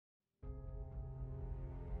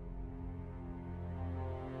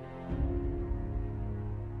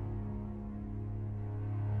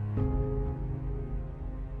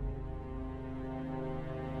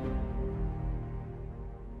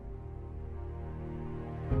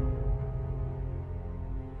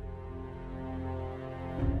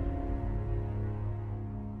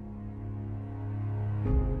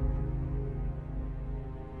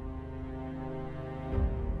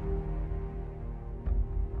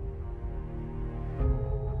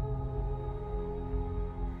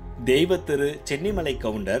தெய்வ திரு சென்னிமலை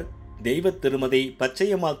கவுண்டர், தெய்வ திருமதி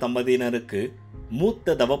பச்சையம்மாள் தம்பதியினருக்கு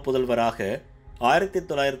மூத்த தவப்புதல்வராக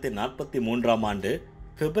 1943ஆம் ஆண்டு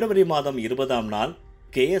பிப்ரவரி மாதம் 20ஆம் நாள்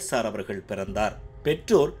KSR அவர்கள் பிறந்தார்.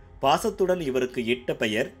 பெற்றோர் பாசத்துடன் இவருக்கு இட்ட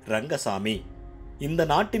பெயர் ரங்கசாமி. இந்த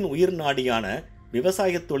நாட்டின் உயிர் நாடியான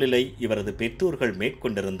விவசாயத் தொழிலை இவரது பெற்றோர்கள்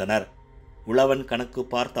மேற்கொண்டிருந்தனர். உழவன் கணக்கு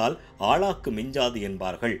பார்த்தால் ஆளாக்கு மிஞ்சாது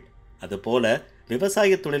என்பார்கள். அதுபோல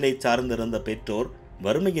விவசாய தொழிலை சார்ந்திருந்த பெற்றோர்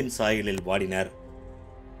வறுமையின் சாயலில் வாடினர்.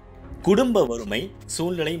 குடும்ப வறுமை,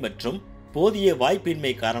 சூழ்நிலை மற்றும் போதிய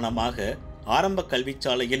வாய்ப்பின்மை காரணமாக ஆரம்ப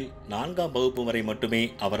கல்விச்சாலையில் 4ஆம் வகுப்பு வரை மட்டுமே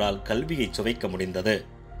அவரால் கல்வியை சுவைக்க முடிந்தது.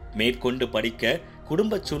 மேற்கொண்டு படிக்க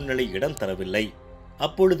குடும்ப சூழ்நிலை இடம் தரவில்லை.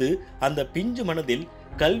 அப்பொழுது அந்த பிஞ்சு மனதில்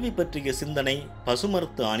கல்வி பற்றிய சிந்தனை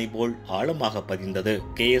பசுமரத்து ஆணி போல் ஆழமாக பதிந்தது.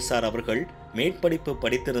 KSR அவர்கள் மேற்படிப்பு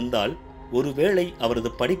படித்திருந்தால் ஒருவேளை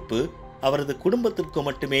அவரது படிப்பு அவரது குடும்பத்திற்கு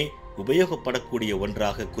மட்டுமே உபயோகப்படக்கூடிய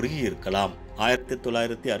ஒன்றாக குறுகியிருக்கலாம்.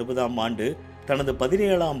 1960ஆம் ஆண்டு தனது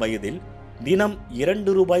 17ஆம் வயதில் தினம்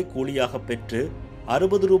 2 ரூபாய் கூலியாக பெற்று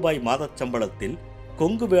 60 ரூபாய் மாதச் சம்பளத்தில்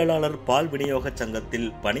கொங்கு வேளாளர் பால் விநியோக சங்கத்தில்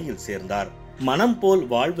பணியில் சேர்ந்தார். மனம் போல்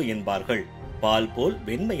வாழ்வு என்பார்கள், பால் போல்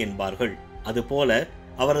வெண்மை என்பார்கள். அதுபோல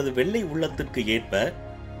அவரது வெள்ளை உள்ளத்திற்கு ஏற்ப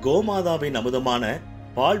கோமாதாவின் அமுதமான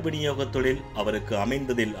பால் விநியோக தொழில் அவருக்கு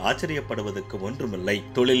அமைந்ததில் ஆச்சரியப்படுவதற்கு ஒன்றுமில்லை.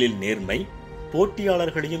 தொழிலில் நேர்மை,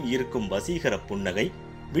 போட்டியாளர்களையும் ஈர்க்கும் வசீகர புன்னகை,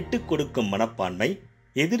 விட்டுக் கொடுக்கும் மனப்பான்மை,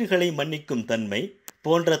 எதிரிகளை மன்னிக்கும் தன்மை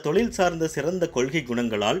போன்ற தொழில் சார்ந்த சிறந்த கொள்கை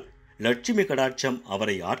குணங்களால் லட்சுமி கடாட்சம்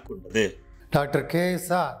அவரை ஆட்கொண்டது. டாக்டர்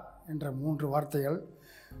KSR என்ற 3 வார்த்தைகள்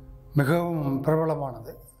மிகவும்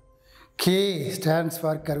பிரபலமானது. K stands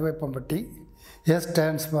for Karuveppampatti, S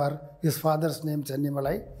stands for his father's name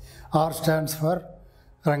Sennimalai, R stands for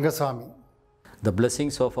Rangasamy. The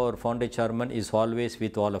blessings of our founder chairman is always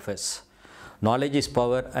with all of us. Knowledge is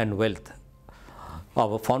power and wealth.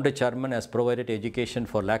 Our founder chairman has provided education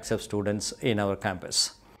for lakhs of students in our campus.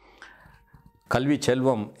 Kalvi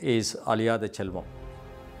Chelvam is Aliyada Chelvam.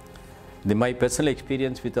 My personal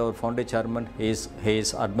experience with our founder chairman is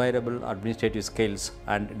his admirable administrative skills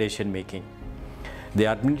and decision making. The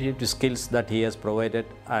administrative skills that he has provided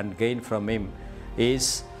and gained from him is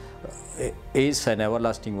an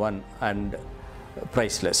everlasting one and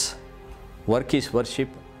priceless. Work is worship,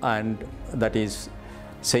 and that is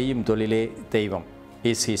Seyyum Tholile Deivam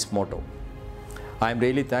is his motto. I am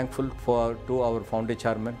really thankful to our founder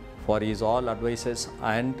chairman for his all advices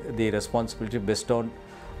and the responsibility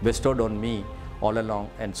bestowed on me all along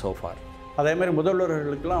and so far. அதே மாதிரி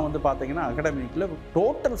முதல்வர்களுக்கெல்லாம் வந்து பார்த்தீங்கன்னா அகாடமிக்கில்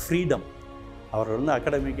total freedom. அவர் வந்து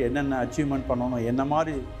அகாடமிக்கு என்னென்ன achievement பண்ணணும், என்ன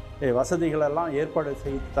மாதிரி வசதிகளெல்லாம் ஏற்பாடு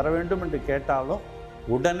தர வேண்டும் என்று கேட்டாலும்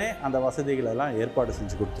உடனே அந்த வசதிகளெல்லாம் ஏற்பாடு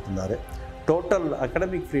செஞ்சு கொடுத்துருந்தார். டோட்டல்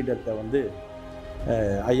அகாடமிக் ஃப்ரீடத்தை வந்து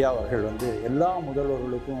ஐயா அவர்கள் வந்து எல்லா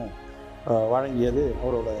முதல்வர்களுக்கும் வழங்கியது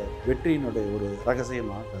அவரோட வெற்றியினுடைய ஒரு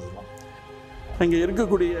ரகசியமாக கருதலாம். இங்கே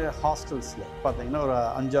இருக்கக்கூடிய ஹாஸ்டல்ஸில் பார்த்திங்கன்னா ஒரு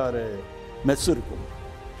 5-6 மெஸ் இருக்கும்.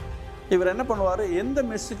 இவர் என்ன பண்ணுவார், எந்த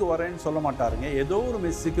மெஸ்ஸுக்கு வரேன்னு சொல்ல மாட்டாருங்க. ஏதோ ஒரு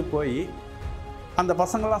மெஸ்ஸுக்கு போய் அந்த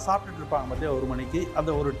பசங்கள்லாம் சாப்பிட்டுட்டு இருப்பாங்க மதியம் 1 மணிக்கு.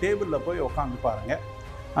 அந்த ஒரு டேபிளில் போய் உட்காந்து பாருங்க.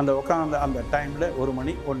 அந்த டைமில் 1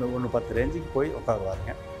 மணி 1:10 ரேஞ்சுக்கு போய்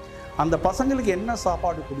உட்காருவாருங்க. அந்த பசங்களுக்கு என்ன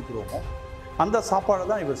சாப்பாடு கொடுக்குறோமோ அந்த சாப்பாடு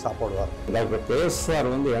தான் இவர் சாப்பிடுவார். டாக்டர் KSR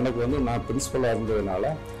வந்து எனக்கு வந்து நான் பிரின்சிபலாக இருந்ததுனால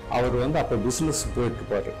அவர் வந்து அப்போ பிஸ்னஸ்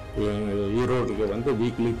போயிட்டுருப்பார். ஈரோடுக்கு வந்து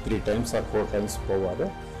வீக்லி 3 times or 4 times போவார்.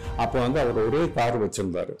 அப்போ வந்து அவர் ஒரே கார்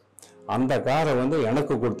வச்சுருந்தார். அந்த காரை வந்து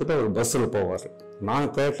எனக்கு கொடுத்துட்டு அவர் பஸ்ஸில் போவார். நான்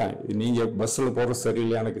கேட்டேன், நீங்கள் பஸ்ஸில் போகிறது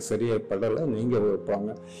சரியில்லை, எனக்கு சரியாக படலை, நீங்கள் வைப்பாங்க.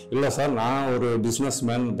 இல்லை சார், நான் ஒரு பிஸ்னஸ்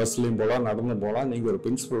மேன், பஸ்லேயும் போகலாம், நடந்து போகலாம், நீங்கள் ஒரு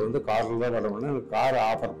பிரின்சிபல் வந்து காரில் தான் வரணும்னு எனக்கு காரை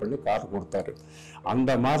ஆஃபர் பண்ணி கார் கொடுத்தாரு. அந்த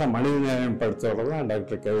மாதிரி மனிதநேயம் படித்தவர் தான்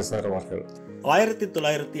டாக்டர் KSR அவர்கள்.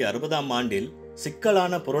 1960ஆம் ஆண்டில்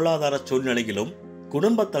சிக்கலான பொருளாதார சூழ்நிலையிலும்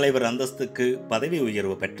குடும்ப தலைவர் அந்தஸ்துக்கு பதவி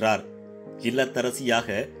உயர்வு பெற்றார். இல்லத்தரசியாக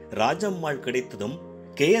ராஜம்மாள் கிடைத்ததும்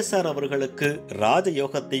KSR அவர்களுக்கு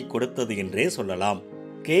ராஜயோகத்தை கொடுத்தது என்றே சொல்லலாம்.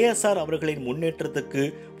 KSR அவர்களின் முன்னேற்றத்துக்கு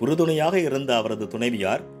உறுதுணையாக இருந்த அவரது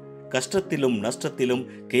துணைவியார் கஷ்டத்திலும் நஷ்டத்திலும்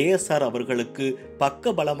KSR அவர்களுக்கு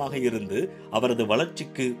பக்க பலமாக இருந்து அவரது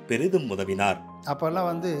வளர்ச்சிக்கு பெரிதும் உதவினார். அப்போல்லாம்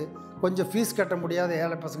வந்து கொஞ்சம் ஃபீஸ் கட்ட முடியாத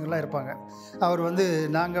ஏழை பசங்கள்லாம் இருப்பாங்க. அவர் வந்து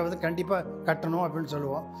நாங்கள் வந்து கண்டிப்பாக கட்டணும் அப்படின்னு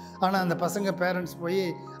சொல்லுவோம். ஆனால் அந்த பசங்க பேரண்ட்ஸ் போய்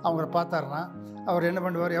அவங்கள பார்த்தாருன்னா அவர் என்ன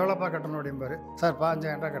பண்ணுவார், எவ்வளோப்பா கட்டணும் அப்படிம்பார். சார்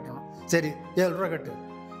 15,000 ரூபா கட்டணும். சரி 7 ரூபா கட்டு,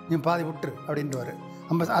 நீ பாதி விட்டுரு அப்படின்ட்டுவார்.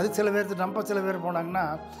 அது சில பேர் போனாங்கன்னா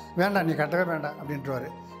வேண்டாம் நீ கட்டவே வேண்டாம் அப்படின்ட்டுவார்.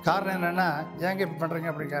 காரணம் என்னென்னா, ஏங்க இப்படி பண்ணுறீங்க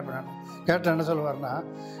அப்படின்னு கேட்டேன். என்ன சொல்லுவார்னா,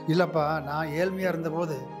 இல்லைப்பா நான் ஏழ்மையாக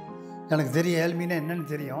இருந்தபோது எனக்கு தெரியும் ஏழ்மைன்னா என்னென்னு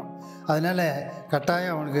தெரியும், அதனால்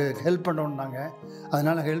கட்டாயம் அவனுக்கு ஹெல்ப் பண்ணணுன்னாங்க,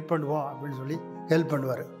 அதனால் ஹெல்ப் பண்ணுவோம் அப்படின்னு சொல்லி ஹெல்ப்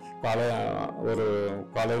பண்ணுவார்.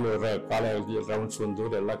 காலையில் ஒரு காலேஜ் ரவுண்ட்ஸ்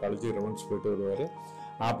வந்து எல்லா காலேஜும் ரவுண்ட்ஸ் போயிட்டு வருவார்.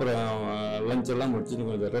 அப்புறம் லஞ்செல்லாம் முடிச்சுட்டு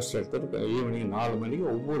கொஞ்சம் ரெஸ்ட் எடுத்துட்டு ஈவினிங் 4 மணிக்கு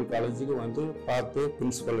ஒவ்வொரு காலேஜுக்கும் வந்து பார்த்து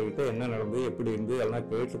பிரின்ஸிபல்கிட்ட என்ன நடந்தது எப்படி இருந்து எல்லாம்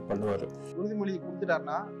கேட்டு பண்ணுவார். உறுதிமொழி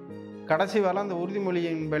கொடுத்துட்டாருன்னா கடைசி வரலாம் அந்த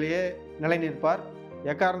உறுதிமொழியின் வழியே நிலை நிற்பார்.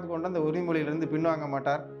 எக்காரணத்துக்கு கொண்டு அந்த உறுதிமொழியிலிருந்து பின்வாங்க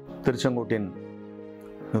மாட்டார். திருச்செங்கோட்டின்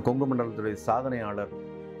கொங்கு மண்டலத்துடைய சாதனையாளர்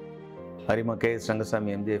அரிமா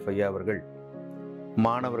K.S.Rangasamy MJF ஐயா அவர்கள்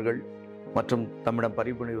மாணவர்கள் மற்றும் தம்மிடம்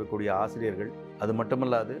பரிபணிக்கக்கூடிய ஆசிரியர்கள், அது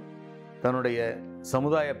மட்டுமல்லாது தன்னுடைய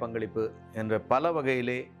சமுதாய பங்களிப்பு என்ற பல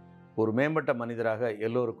வகையிலே ஒரு மேம்பட்ட மனிதராக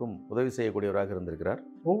எல்லோருக்கும் உதவி செய்யக்கூடியவராக இருந்திருக்கிறார்.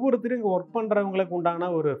 ஒவ்வொருத்தரும் இங்கே ஒர்க் பண்ணுறவங்களுக்கு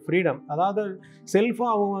உண்டான ஒரு ஃப்ரீடம், அதாவது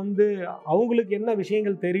செல்ஃபாக அவங்க அவங்களுக்கு என்ன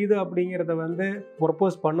விஷயங்கள் தெரியுது அப்படிங்கிறத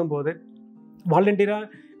ப்ரொப்போஸ் பண்ணும்போது வாலண்டியராக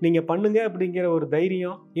நீங்கள் பண்ணுங்க அப்படிங்கிற ஒரு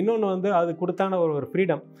தைரியம், இன்னொன்று அது கொடுத்தான ஒரு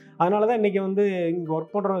ஃப்ரீடம். அதனால தான் இன்றைக்கி இங்கே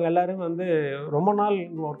ஒர்க் பண்ணுறவங்க எல்லோரும் ரொம்ப நாள்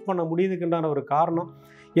இங்கே ஒர்க் பண்ண முடியுதுக்குண்டான ஒரு காரணம்.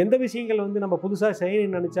 எந்த விஷயங்கள் நம்ம புதுசாக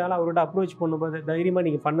செய்யணும்னு நினச்சாலும் அவர்கிட்ட அப்ரோச் பண்ணும்போது தைரியமாக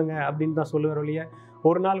நீங்கள் பண்ணுங்கள் அப்படின்னு தான் சொல்லுவார் ஒழிய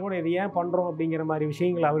ஒரு நாள் கூட இது ஏன் பண்ணுறோம் அப்படிங்கிற மாதிரி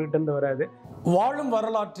விஷயங்கள் அவர்கிட்ட வராது. வாழும்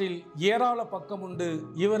வரலாற்றில் ஏராள பக்கம் உண்டு,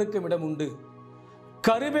 இவருக்கும் இடம் உண்டு.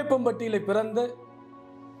 கருவேப்பம்பட்டியில் பிறந்த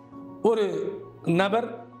ஒரு நபர்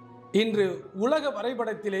இன்று உலக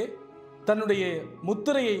வரைபடத்திலே தன்னுடைய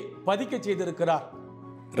முத்திரையை பதிக்க செய்திருக்கிறார்.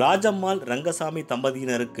 ராஜம்மாள் ரங்கசாமி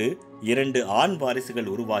தம்பதியினருக்கு 2 ஆண் வாரிசுகள்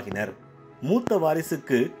உருவாகினர். மூத்த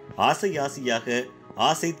வாரிசுக்கு ஆசையாக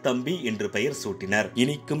ஆசை தம்பி என்று பெயர் சூட்டினர்.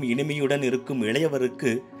 இனிக்கும் இனிமையுடன் இருக்கும்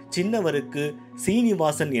இளையவருக்கு சின்னவருக்கு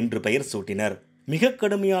சீனிவாசன் என்று பெயர் சூட்டினர். மிக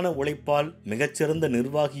கடுமையான உழைப்பால் மிகச்சிறந்த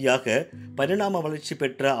நிர்வாகியாக பரிணாம வளர்ச்சி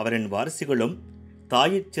பெற்ற அவரின் வாரிசுகளும்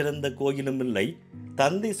தாயிற் சிறந்த கோயிலும் இல்லை,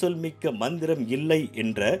 தந்தை சொல்மிக்க மந்திரம் இல்லை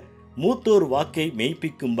என்ற மூத்தோர் வாக்கை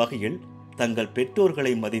மெய்ப்பிக்கும் வகையில் தங்கள்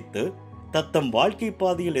பெற்றோர்களை மதித்து தத்தம் வாழ்க்கை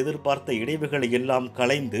பாதையில் எதிர்பார்த்த இடைவுகளை எல்லாம்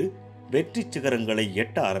களைந்து வெற்றி சிகரங்களை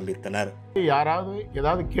எட்ட ஆரம்பித்தனர். யாராவது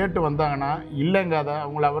ஏதாவது கேட்டு வந்தாங்கன்னா இல்லைங்காத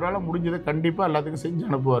அவங்கள அவரால் முடிஞ்சதை கண்டிப்பாக எல்லாத்துக்கும் செஞ்சு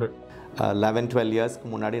அனுப்புவார். 11-12 இயர்ஸ்க்கு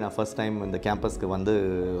முன்னாடி நான் ஃபர்ஸ்ட் டைம் இந்த கேம்பஸ்க்கு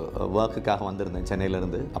ஒர்க்குக்காக வந்திருந்தேன்.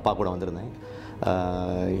 சென்னையிலேருந்து அப்பா கூட வந்திருந்தேன்.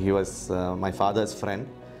 He was my fathers friend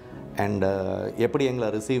and எப்படி எங்களை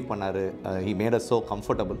ரிசீவ் பண்ணார். He made us so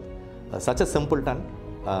comfortable. Such a simple ton.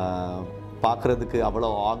 பார்க்குறதுக்கு அவ்வளோ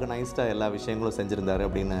ஆர்கனைஸ்டாக எல்லா விஷயங்களும் செஞ்சுருந்தார்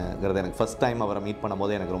அப்படின்னுங்கிறது எனக்கு ஃபர்ஸ்ட் டைம் அவரை மீட்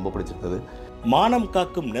பண்ணும்போது எனக்கு ரொம்ப பிடிச்சிருந்தது. மானம்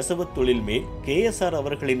காக்கும் நெசவு தொழில் மேல் KSR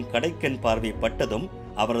அவர்களின் கடைக்கண் பார்வை பட்டதும்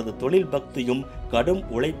அவரது தொழில் பக்தியும் கடும்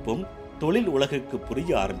உழைப்பும் தொழில் உலகிற்கு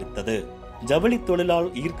புரிய ஆரம்பித்தது. ஜவுளி தொழிலால்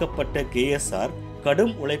ஈர்க்கப்பட்ட KSR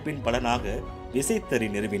கடும் உழைப்பின் பலனாக விசைத்தறி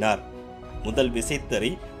நிறுவினார். முதல்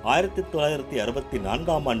விசைத்தறி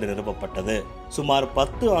 1964ஆம் ஆண்டு நிறுவப்பட்டது. சுமார்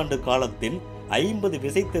 10 ஆண்டு காலத்தில் 50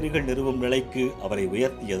 விசைத்தறிகள் நிறுவும் நிலைக்கு அவரை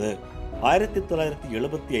உயர்த்தியது.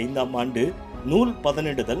 1975ஆம் ஆண்டு நூல்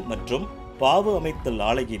பதனிடுதல் மற்றும் பாவு அமைத்தல்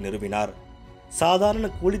ஆலையை நிறுவினார். சாதாரண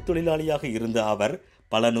கூலித் தொழிலாளியாக இருந்த அவர்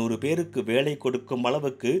பல 100 பேருக்கு வேலை கொடுக்கும்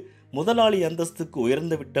அளவுக்கு முதலாளி அந்தஸ்துக்கு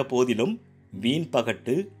உயர்ந்துவிட்ட போதிலும் வீண்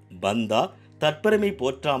பகட்டு, பந்தா, தற்பெருமை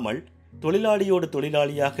போற்றாமல் தொழிலாளியோடு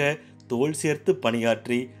தொழிலாளியாக தோள் சேர்த்து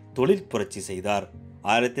பணியாற்றி தொழில் புரட்சி செய்தார்.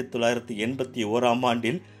 1981ஆம்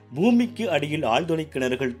ஆண்டில் பூமிக்கு அடியில் ஆழ்துளை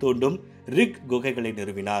கிணறுகள் தோண்டும் ரிக் குகைகளை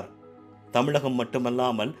நிறுவினார். தமிழகம்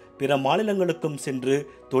மட்டுமல்லாமல் பிற மாநிலங்களுக்கும் சென்று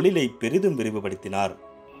தொழிலை பெரிதும் விரிவுபடுத்தினார்.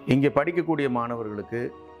 இங்கே படிக்கக்கூடிய மாணவர்களுக்கு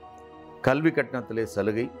கல்வி கட்டணத்திலே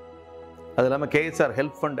சலுகை, அது இல்லாமல் KSR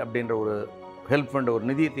ஹெல்ப் ஃபண்ட் அப்படின்ற ஒரு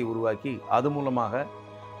நிதியத்தை உருவாக்கி அது மூலமாக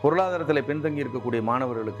பொருளாதாரத்தில் பின்தங்கி இருக்கக்கூடிய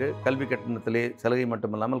மாணவர்களுக்கு கல்வி கட்டணத்திலே சலுகை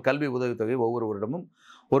மட்டுமல்லாமல் கல்வி உதவித்தொகை ஒவ்வொரு வருடமும்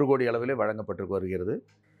 1 கோடி அளவிலே வழங்கப்பட்டு வருகிறது.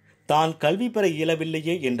 தான் கல்வி பெற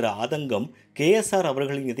இயலவில்லையே என்ற ஆதங்கம் KSR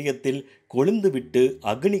அவர்களின் இதயத்தில் கொழுந்துவிட்டு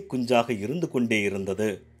அக்னி குஞ்சாக இருந்து கொண்டே இருந்தது.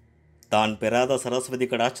 தான் பெறாத சரஸ்வதி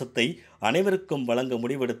கடாட்சத்தை அனைவருக்கும் வழங்க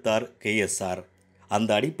முடிவெடுத்தார் KSR. அந்த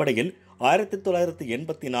அடிப்படையில்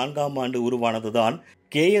 1984ஆம் ஆண்டு உருவானதுதான்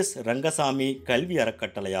K.S.Rangasamy கல்வி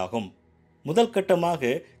அறக்கட்டளையாகும். முதல்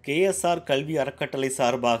கட்டமாக KSR கல்வி அறக்கட்டளை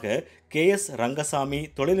சார்பாக K.S.Rangasamy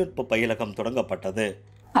தொழில்நுட்ப பயிலகம் தொடங்கப்பட்டது.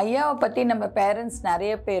 ஐயாவை பற்றி நம்ம பேரண்ட்ஸ்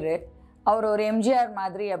நிறைய பேர் அவர் ஒரு MGR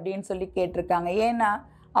மாதிரி அப்படின்னு சொல்லி கேட்டிருக்காங்க. ஏன்னா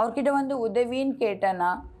அவர்கிட்ட உதவின்னு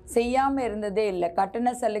கேட்டேன்னா செய்யாமல் இருந்ததே இல்லை,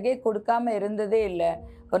 கட்டண சலுகை கொடுக்காமல் இருந்ததே இல்லை.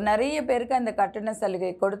 ஒரு நிறைய பேருக்கு அந்த கட்டண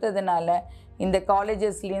சலுகை கொடுத்ததுனால இந்த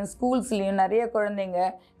காலேஜஸ்லேயும் ஸ்கூல்ஸ்லேயும் நிறைய குழந்தைங்க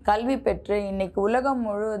கல்வி பெற்று இன்றைக்கி உலகம்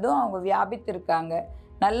முழுவதும் அவங்க வியாபித்திருக்காங்க,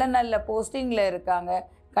 நல்ல நல்ல போஸ்டிங்கில் இருக்காங்க.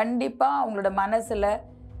 கண்டிப்பாக அவங்களோட மனசில்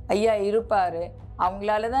ஐயா இருப்பார்,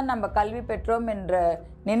 அவங்களால தான் நம்ம கல்வி பெற்றோம் என்ற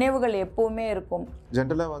நினைவுகள் எப்போவுமே இருக்கும்.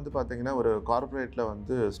 ஜென்ரலாக பார்த்தீங்கன்னா ஒரு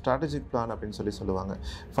கார்ப்பரேட்டில் ஸ்ட்ராட்டஜிக் பிளான் அப்படின்னு சொல்லுவாங்க.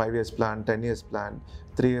 5 years plan, 10 years plan,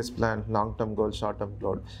 3 years plan, long term goal, short term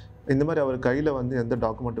goal. இந்த மாதிரி அவர் கையில் வந்து எந்த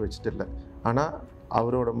டாக்குமெண்ட்டும் வச்சுட்டு இல்லை. ஆனால்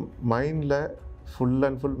அவரோட மைண்டில் ஃபுல்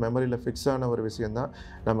அண்ட் ஃபுல் மெமரியில் ஃபிக்ஸ் ஆன ஒரு விஷயந்தான்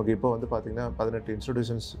நமக்கு இப்போ வந்து பார்த்திங்கன்னா 18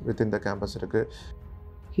 institutions with in the campus இருக்குது.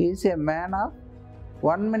 He is a man of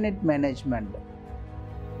 1 minute management.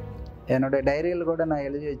 என்னோடய டைரியில் கூட நான்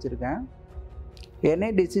எழுதி வச்சுருக்கேன்,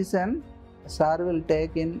 any decision sir will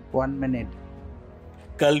take in 1 minute.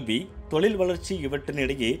 கல்வி, தொழில் வளர்ச்சி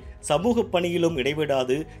இவற்றினிடையே சமூக பணியிலும்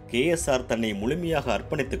இடைவிடாது KSR தன்னை முழுமையாக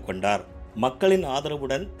அர்ப்பணித்துக் கொண்டார். மக்களின்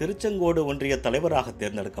ஆதரவுடன் திருச்செங்கோடு ஒன்றிய தலைவராக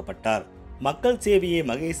தேர்ந்தெடுக்கப்பட்டார். மக்கள் சேவையே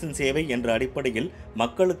மகேசன் சேவை என்ற அடிப்படையில்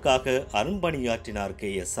மக்களுக்காக அரும்பணியாற்றினார்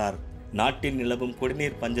KSR. நாட்டில் நிலவும்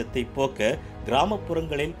குடிநீர் பஞ்சத்தை போக்க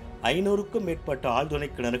கிராமப்புறங்களில் 500க்கும் மேற்பட்ட ஆழ்துளை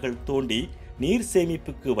கிணறுகள் தோண்டி நீர்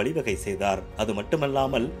சேமிப்புக்கு வழிவகை செய்தார். அது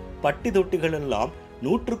மட்டுமல்லாமல் பட்டி தொட்டிகள் எல்லாம்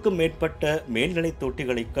 100க்கும் மேற்பட்ட மேல்நிலை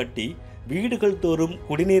தொட்டிகளை கட்டி வீடுகள் தோறும்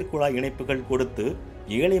குடிநீர் குழாய் இணைப்புகள் கொடுத்து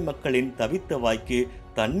ஏழை மக்களின் தவித்த வாய்க்கு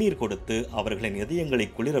தண்ணீர் கொடுத்து அவர்களின் இதயங்களை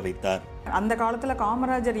குளிர வைத்தார். அந்த காலத்தில்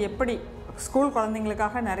காமராஜர் எப்படி ஸ்கூல்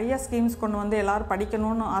குழந்தைங்களுக்காக நிறைய ஸ்கீம்ஸ் கொண்டு வந்து எல்லோரும்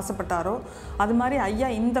படிக்கணும்னு ஆசைப்பட்டாரோ, அது மாதிரி ஐயா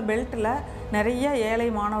இந்த பெல்ட்டில் நிறைய ஏழை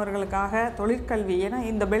மாணவர்களுக்காக தொழிற்கல்வி, ஏன்னா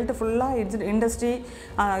இந்த பெல்ட் ஃபுல்லாக இண்டஸ்ட்ரி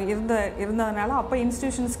இருந்ததுனால அப்போ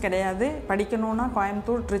இன்ஸ்டிடியூஷன்ஸ் கிடையாது. படிக்கணுன்னா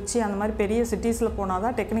கோயம்புத்தூர், திருச்சி அந்த மாதிரி பெரிய சிட்டிஸில் போனால்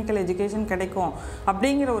தான் டெக்னிக்கல் எஜுகேஷன் கிடைக்கும்.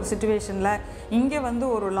 அப்படிங்கிற ஒரு சுச்சுவேஷனில் இங்கே வந்து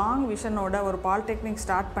ஒரு லாங் விஷனோட ஒரு பாலிடெக்னிக்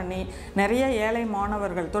ஸ்டார்ட் பண்ணி நிறைய ஏழை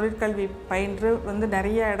மாணவர்கள் தொழிற்கல்வி பயின்று வந்து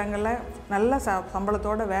நிறைய இடங்களில் நல்ல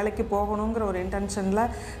சம்பளத்தோட வேலைக்கு போகணுங்கிற ஒரு இன்டென்ஷனில்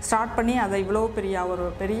ஸ்டார்ட் பண்ணி அதை இவ்வளோ ஒரு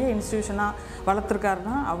பெரிய இன்ஸ்டிடியூஷனாக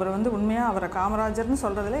வளர்த்துருக்காருன்னா அவர் வந்து உண்மையாக அவரை காமராஜர்னு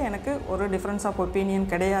சொல்கிறதுல எனக்கு ஒரு டிஃப்ரென்ஸ் ஆஃப் ஒப்பீனியன்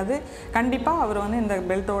கிடையாது. கண்டிப்பாக அவர் வந்து இந்த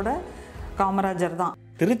பெல்ட்டோட காமராஜர் தான்.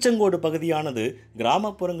 திருச்செங்கோடு பகுதியானது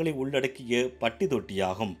கிராமப்புறங்களை உள்ளடக்கிய பட்டி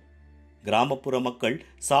தொட்டியாகும். கிராமப்புற மக்கள்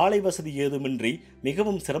சாலை வசதி ஏதுமின்றி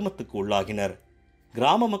மிகவும் சிரமத்துக்கு உள்ளாகினர்.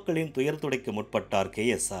 கிராம மக்களின் துயர் துடைக்க முற்பட்டார்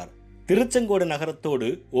KSR. திருச்செங்கோடு நகரத்தோடு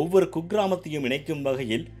ஒவ்வொரு குக்கிராமத்தையும் இணைக்கும்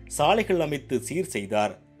வகையில் சாலைகள் அமைத்து சீர்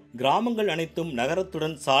செய்தார். கிராமங்கள் அனைத்தும்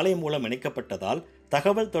நகரத்துடன் சாலை மூலம் இணைக்கப்பட்டதால்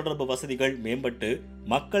தகவல் தொடர்பு வசதிகள் மேம்பட்டு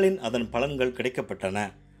மக்களின் அதன் பலன்கள் கிடைக்கப்பட்டன.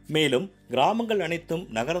 மேலும் கிராமங்கள் அனைத்தும்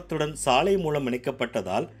நகரத்துடன் சாலை மூலம்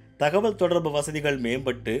இணைக்கப்பட்டதால் தகவல் தொடர்பு வசதிகள்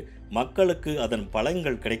மேம்பட்டு மக்களுக்கு அதன்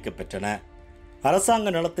பலன்கள் கிடைக்கப்பெற்றன. அரசாங்க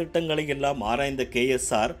நலத்திட்டங்களை எல்லாம் ஆராய்ந்த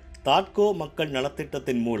KSR தாட்கோ மக்கள்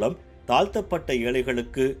நலத்திட்டத்தின் மூலம் தாழ்த்தப்பட்ட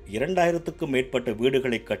ஏழைகளுக்கு 2000க்கும் மேற்பட்ட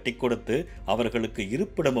வீடுகளை கட்டி கொடுத்து அவர்களுக்கு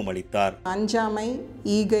இருப்பிடமும் அளித்தார். அஞ்சாமை,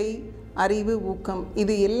 ஈகை, அறிவு, ஊக்கம்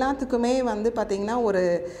இது எல்லாத்துக்குமே வந்து பார்த்திங்கன்னா ஒரு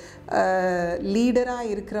லீடராக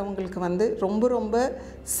இருக்கிறவங்களுக்கு வந்து ரொம்ப ரொம்ப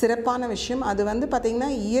சிறப்பான விஷயம். அது வந்து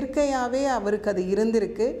பார்த்திங்கன்னா இயற்கையாகவே அவருக்கு அது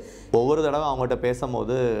இருந்திருக்கு. ஒவ்வொரு தடவை அவங்ககிட்ட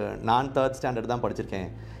பேசும்போது நான் 3rd ஸ்டாண்டர்ட் தான் படிச்சிருக்கேன்,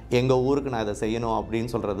 எங்கள் ஊருக்கு நான் இதை செய்யணும்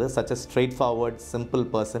அப்படின்னு சொல்கிறது such a straightforward simple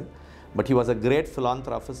person. But he was a great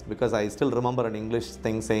philanthropist because I still remember an English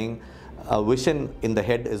thing saying, a vision in the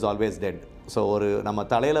head is always dead. So ஒரு நம்ம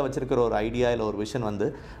தலையில் வச்சுருக்கிற ஒரு ஐடியா இல்லை ஒரு விஷன் வந்து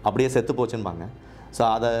அப்படியே செத்து போச்சுன்பாங்க. ஸோ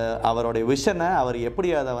அதை அவருடைய விஷனை அவர்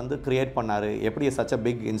எப்படி அதை வந்து க்ரியேட் பண்ணார், எப்படி சச் அ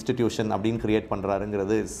பிக் இன்ஸ்டிடியூஷன் அப்படின்னு create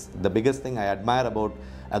பண்ணுறாருங்கிறது is the biggest thing I admire about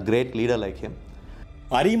a great leader like him.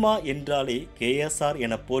 அரிமா என்றாலே KSR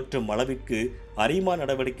என போற்றும் அளவிற்கு அரிமா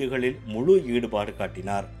நடவடிக்கைகளில் முழு ஈடுபாடு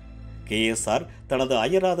காட்டினார். KSR தனது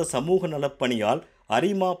அயராத சமூக நலப்பணியால்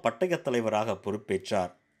அரிமா பட்டய தலைவராக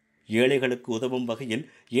பொறுப்பேற்றார். ஏழைகளுக்கு உதவும் வகையில்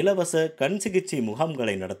இலவச கண் சிகிச்சை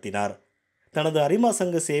முகாம்களை நடத்தினார். தனது அரிமா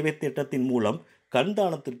சங்க சேவை திட்டத்தின் மூலம் கண்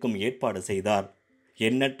தானத்திற்கும் ஏற்பாடு செய்தார்.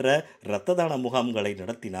 எண்ணற்ற இரத்த தான முகாம்களை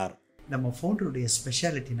நடத்தினார். நம்ம ஃபவுண்டருடைய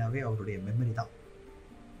ஸ்பெஷாலிட்டினாவே அவருடைய மெமரி தான்.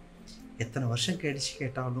 எத்தனை வருஷம் கழிச்சு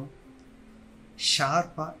கேட்டாலும்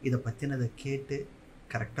ஷார்ப்பாக இதை பற்றினதை கேட்டு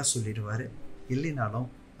கரெக்டாக சொல்லிடுவார். இல்லைனாலும்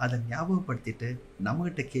அதை ஞாபகப்படுத்திட்டு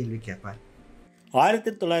நம்மகிட்ட கேள்வி கேட்பார்.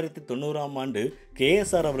 1990ஆம் ஆண்டு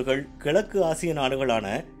KSR அவர்கள் கிழக்கு ஆசிய நாடுகளான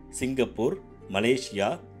Singapore, Malaysia,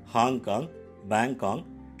 Hong Kong, Bangkok,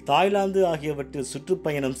 Thailand ஆகியவற்றில்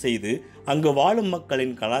சுற்றுப்பயணம் செய்து அங்கு வாழும்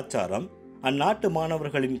மக்களின் கலாச்சாரம், அந்நாட்டு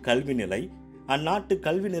மாணவர்களின் கல்வி நிலை, அந்நாட்டு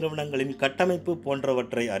கல்வி நிறுவனங்களின் கட்டமைப்பு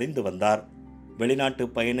போன்றவற்றை அறிந்து வந்தார். வெளிநாட்டு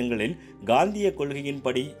பயணங்களில் காந்திய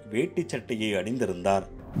கொள்கையின்படி வேட்டி சட்டையை அணிந்திருந்தார்.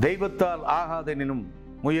 தெய்வத்தால் ஆகாதெனினும்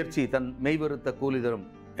முயற்சி தன் மெய்வருத்த கூலி தரும்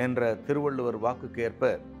என்ற திருவள்ளுவர் வாக்குக்கு ஏற்ப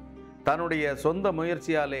தன்னுடைய சொந்த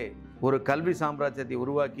முயற்சியாலே ஒரு கல்வி சாம்ராஜ்யத்தை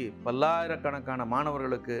உருவாக்கி பல்லாயிரக்கணக்கான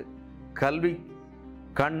மாணவர்களுக்கு கல்வி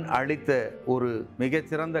கண் அளித்த ஒரு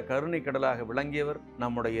மிகச்சிறந்த கருணை கடலாக விளங்கியவர்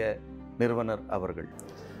நம்முடைய நிறுவனர் அவர்கள்.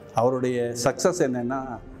 அவருடைய சக்ஸஸ் என்னென்னா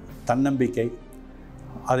தன்னம்பிக்கை,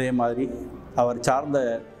 அதே மாதிரி அவர் சார்ந்த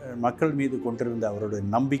மக்கள் மீது கொண்டிருந்த அவருடைய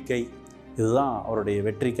நம்பிக்கை, இதுதான் அவருடைய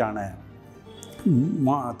வெற்றிக்கான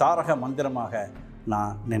தாரக மந்திரமாக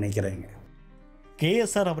நான் நினைக்கிறேங்க.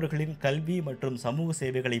 KSR அவர்களின் கல்வி மற்றும் சமூக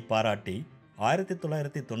சேவைகளை பாராட்டி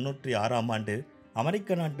 1996ஆம் ஆண்டு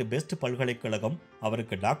அமெரிக்க நாட்டு பெஸ்ட் பல்கலைக்கழகம்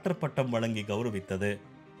அவருக்கு டாக்டர் பட்டம் வழங்கி கௌரவித்தது.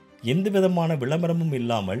 எந்தவிதமான விளம்பரமும்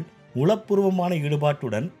இல்லாமல் உளப்பூர்வமான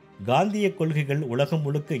ஈடுபாட்டுடன் காந்திய கொள்கைகள் உலகம்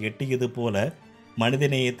முழுக்க எட்டியது போல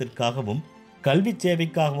மனிதநேயத்திற்காகவும் கல்வி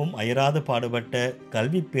சேவைக்காகவும் அயராது பாடுபட்ட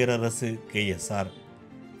கல்வி பேரரசு KSR.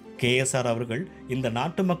 KSR அவர்கள் இந்த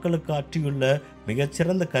நாட்டு மக்களுக்கு ஆற்றியுள்ள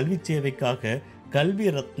மிகச்சிறந்த கல்வி சேவைக்காக கல்வி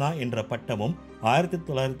ரத்னா என்ற பட்டமும்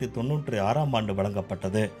 1996ஆம் ஆண்டு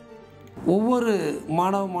வழங்கப்பட்டது. ஒவ்வொரு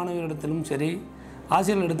மாணவியரிடத்திலும் சரி,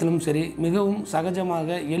 ஆசிரியர்களிடத்திலும் சரி, மிகவும்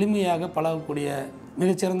சகஜமாக எளிமையாக பழகக்கூடிய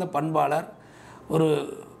மிகச்சிறந்த பண்பாளர். ஒரு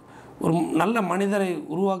நல்ல மனிதரை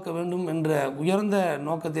உருவாக்க வேண்டும் என்ற உயர்ந்த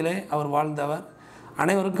நோக்கத்திலே அவர் வாழ்ந்தவர்.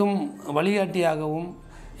 அனைவருக்கும் வழிகாட்டியாகவும்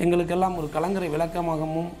எங்களுக்கெல்லாம் ஒரு கலங்கரை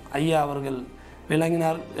விளக்கமாகவும் ஐயா அவர்கள்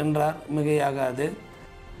விளங்கினார் என்றார் மிகையாகாது.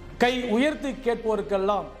 கை உயர்த்தி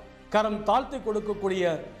கேட்போருக்கெல்லாம் கரம் தாழ்த்தி கொடுக்கக்கூடிய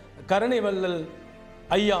கருணை வள்ளல்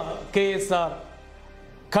ஐயா KSR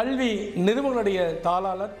கல்வி நிறுவனுடைய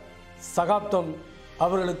தாளாளர் சகாப்தம்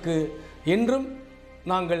அவர்களுக்கு என்றும்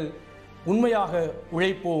நாங்கள் உண்மையாக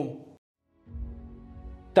உழைப்போம்.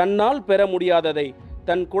 தன்னால் பெற முடியாததை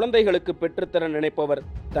தன் குழந்தைகளுக்கு பெற்றுத்தர நினைப்பவர்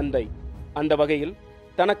தந்தை. அந்த வகையில்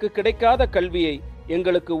தனக்கு கிடைக்காத கல்வியை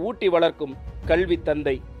எங்களுக்கு ஊட்டி வளர்க்கும் கல்வி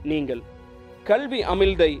தந்தை நீங்கள். கல்வி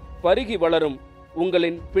அமிழ்தை பருகி வளரும்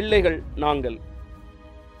உங்களின் பிள்ளைகள் நாங்கள்.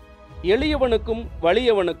 எளியவனுக்கும்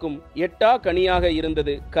வலியவனுக்கும் எட்டா கனியாக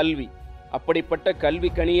இருந்தது கல்வி. அப்படிப்பட்ட கல்வி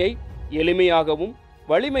கனியை எளிமையாகவும்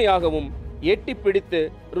வலிமையாகவும் எட்டி பிடித்து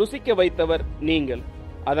ருசிக்க வைத்தவர் நீங்கள்.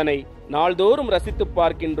 அதனை நாள்தோறும் ரசித்து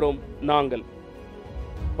பார்க்கின்றோம் நாங்கள்.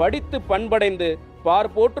 படித்து பண்படைந்து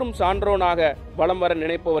பார்போற்றும் சான்றோனாக வலம் வர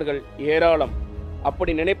நினைப்பவர்கள் ஏராளம்.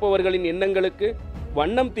 அப்படி நினைப்பவர்களின் எண்ணங்களுக்கு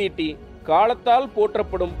வண்ணம் தீட்டி காலத்தால்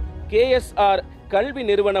போற்றப்படும் KSR கல்வி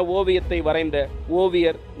நிறுவன ஓவியத்தை வரைந்த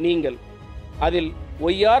ஓவியர் நீங்கள். அதில்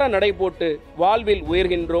ஒய்யார நடைபோட்டு வாழ்வில்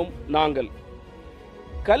உயர்கின்றோம் நாங்கள்.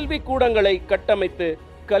 கல்வி கூடங்களை கட்டமைத்து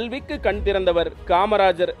கல்விக்கு கண் திறந்தவர்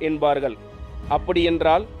காமராஜர் என்பார்கள்.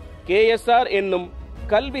 அப்படியென்றால் KSR என்னும்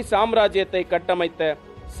கல்வி சாம்ராஜ்யத்தை கட்டமைத்த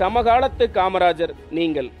சமகாலத்து காமராஜர்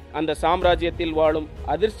நீங்கள். அந்த சாம்ராஜ்யத்தில் வாழும்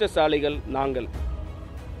அதிர்ஷ்டசாலிகள் நாங்கள்.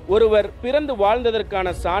 ஒருவர் பிறந்து வாழ்ந்ததற்கான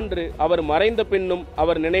சான்று அவர் மறைந்த பின்னும்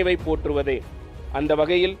அவர் நினைவை போற்றுவதே. அந்த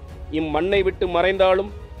வகையில் இம்மண்ணை விட்டு மறைந்தாலும்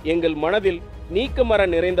எங்கள் மனதில் நீக்கமர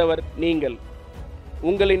நிறைந்தவர் நீங்கள்.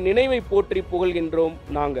 உங்களின் நினைவை போற்றி புகழ்கின்றோம்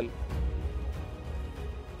நாங்கள்.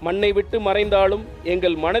 மண்ணை விட்டு மறைந்தாலும்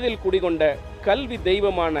எங்கள் மனதில் குடிகொண்ட கல்வி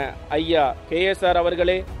தெய்வமான ஐயா KSR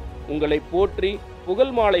அவர்களே, உங்களை போற்றி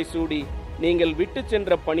புகழ் மாலை சூடி நீங்கள் விட்டு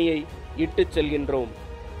சென்ற பணியை இட்டுச் செல்கின்றோம்.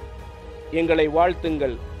 எங்களை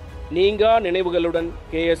வாழ்த்துங்கள். நீங்கா நினைவுகளுடன்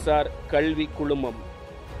KSR கல்வி குழுமம்.